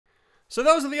So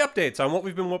those are the updates on what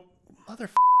we've been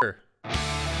motherfucker.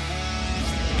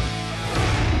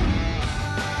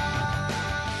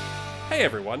 Hey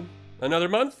everyone, another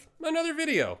month, another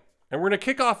video. And we're gonna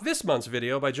kick off this month's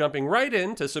video by jumping right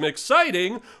into some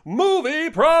exciting movie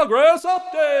progress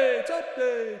updates.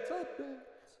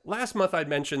 Last month I'd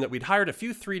mentioned that we'd hired a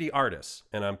few 3D artists,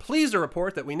 and I'm pleased to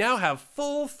report that we now have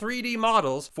full 3D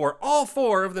models for all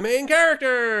 4 of the main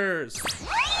characters.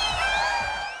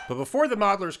 But before the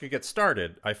modelers could get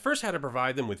started, I first had to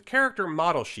provide them with character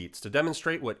model sheets to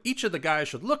demonstrate what each of the guys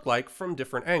should look like from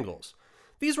different angles.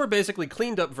 These were basically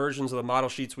cleaned up versions of the model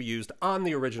sheets we used on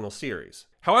the original series.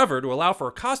 However, to allow for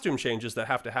costume changes that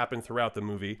have to happen throughout the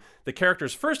movie, the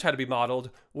characters first had to be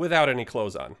modeled without any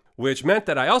clothes on, which meant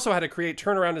that I also had to create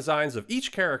turnaround designs of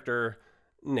each character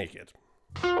naked.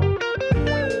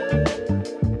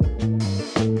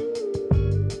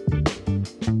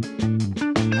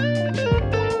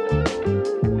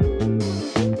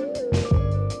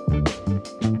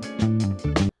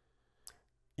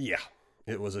 Yeah.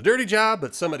 It was a dirty job,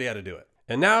 but somebody had to do it.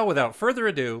 And now, without further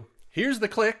ado, here's the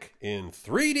click in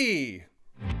 3D.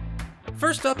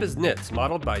 First up is Nitz,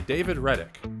 modeled by David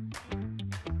Reddick.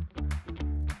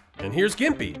 And here's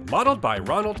Gimpy, modeled by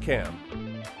Ronald Kam.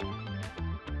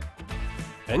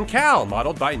 And Cal,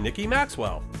 modeled by Nikki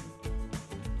Maxwell.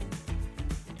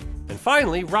 And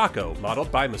finally, Rocko,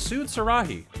 modeled by Massud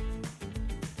Sarahi.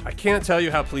 I can't tell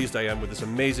you how pleased I am with this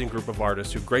amazing group of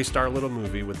artists who graced our little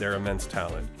movie with their immense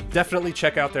talent. Definitely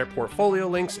check out their portfolio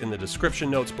links in the description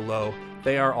notes below.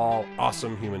 They are all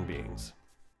awesome human beings.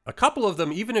 A couple of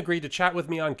them even agreed to chat with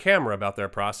me on camera about their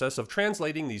process of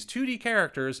translating these 2D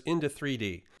characters into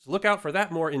 3D. So look out for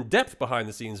that more in-depth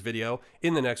behind-the-scenes video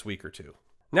in the next week or two.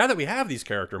 Now that we have these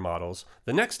character models,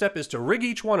 the next step is to rig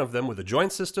each one of them with a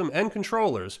joint system and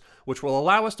controllers, which will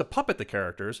allow us to puppet the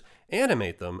characters,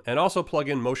 animate them, and also plug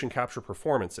in motion capture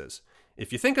performances.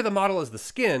 If you think of the model as the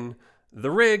skin,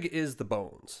 the rig is the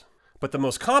bones. But the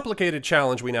most complicated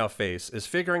challenge we now face is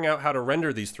figuring out how to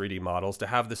render these 3D models to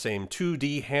have the same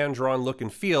 2D hand-drawn look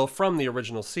and feel from the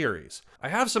original series. I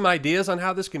have some ideas on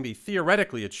how this can be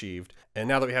theoretically achieved, and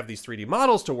now that we have these 3D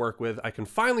models to work with, I can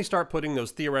finally start putting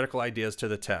those theoretical ideas to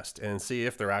the test and see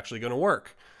if they're actually going to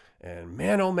work. And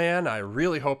man, oh man, I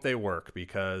really hope they work,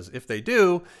 because if they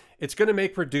do, it's going to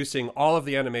make producing all of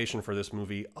the animation for this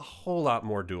movie a whole lot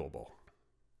more doable.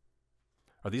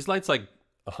 Are these lights like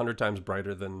 100 times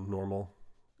brighter than normal?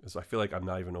 Because I feel like I'm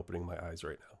not even opening my eyes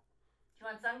right now. You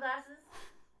want sunglasses?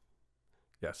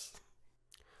 Yes.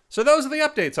 So those are the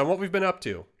updates on what we've been up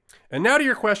to. And now to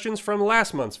your questions from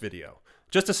last month's video.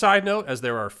 Just a side note, as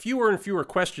there are fewer and fewer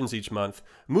questions each month,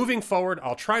 moving forward,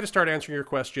 I'll try to start answering your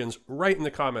questions right in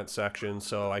the comments section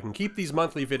so I can keep these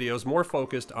monthly videos more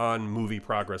focused on movie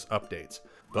progress updates.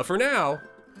 But for now,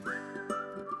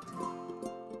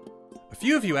 a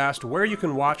few of you asked where you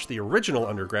can watch the original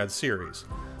Undergrads series.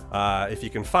 If you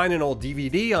can find an old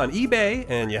DVD on eBay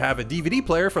and you have a DVD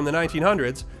player from the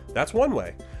 1900s, that's one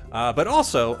way. But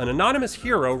also, an anonymous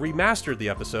hero remastered the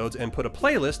episodes and put a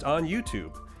playlist on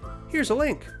YouTube. Here's a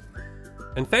link.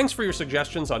 And thanks for your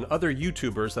suggestions on other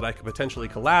YouTubers that I could potentially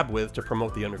collab with to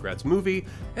promote the Undergrads movie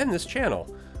and this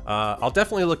channel. I'll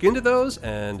definitely look into those,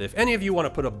 and if any of you want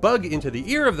to put a bug into the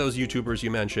ear of those YouTubers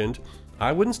you mentioned,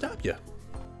 I wouldn't stop you.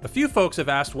 A few folks have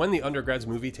asked when the Undergrads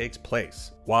movie takes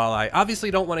place. While I obviously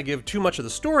don't want to give too much of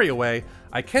the story away,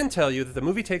 I can tell you that the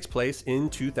movie takes place in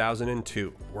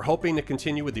 2002. We're hoping to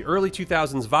continue with the early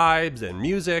 2000s vibes and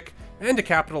music, and to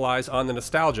capitalize on the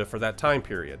nostalgia for that time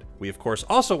period. We of course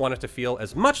also want it to feel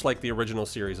as much like the original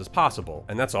series as possible,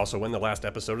 and that's also when the last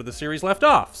episode of the series left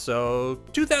off, so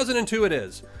 2002 it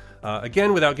is.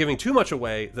 Again, without giving too much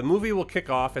away, the movie will kick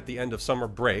off at the end of summer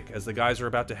break as the guys are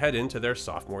about to head into their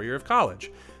sophomore year of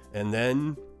college. And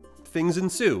then things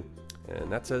ensue,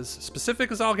 and that's as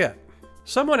specific as I'll get.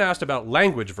 Someone asked about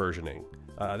language versioning.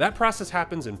 That process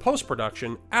happens in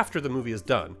post-production after the movie is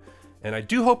done, and I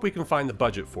do hope we can find the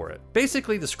budget for it.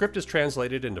 Basically, the script is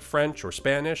translated into French or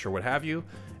Spanish or what have you,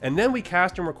 and then we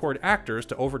cast and record actors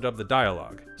to overdub the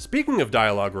dialogue. Speaking of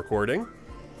dialogue recording,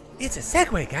 it's a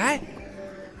segue, guy.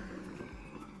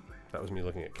 That was me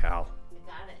looking at Cal. You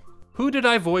got it. Who did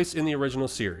I voice in the original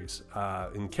series?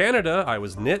 In Canada, I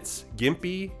was Nitz,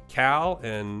 Gimpy, Cal,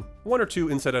 and 1 or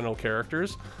 2 incidental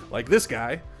characters, like this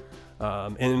guy.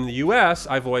 And in the US,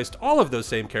 I voiced all of those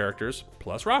same characters,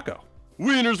 plus Rocko.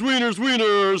 Wieners, wieners,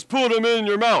 wieners, put them in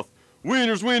your mouth.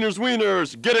 Wieners, wieners,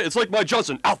 wieners, get it? It's like my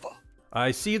Johnson Alpha.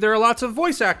 I see there are lots of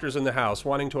voice actors in the house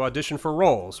wanting to audition for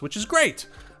roles, which is great.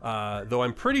 Though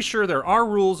I'm pretty sure there are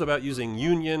rules about using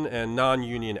union and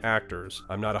non-union actors.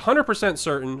 I'm not 100%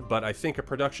 certain, but I think a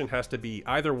production has to be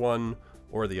either one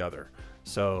or the other.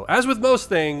 So, as with most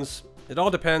things, it all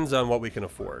depends on what we can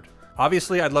afford.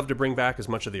 Obviously, I'd love to bring back as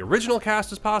much of the original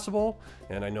cast as possible,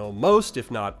 and I know most,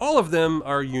 if not all of them,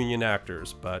 are union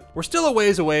actors, but we're still a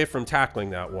ways away from tackling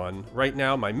that one. Right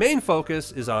now, my main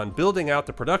focus is on building out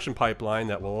the production pipeline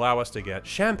that will allow us to get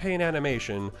champagne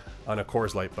animation on a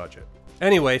Coors Light budget.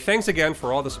 Anyway, thanks again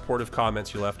for all the supportive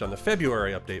comments you left on the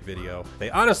February update video. They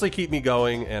honestly keep me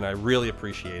going, and I really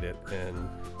appreciate it, and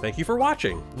thank you for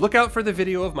watching. Look out for the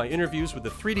video of my interviews with the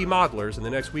 3D modelers in the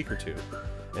next week or two.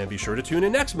 And be sure to tune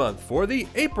in next month for the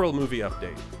April movie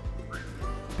update.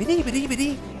 Biddy, biddy,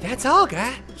 biddy. That's all,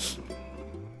 guy.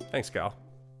 Thanks, Gal.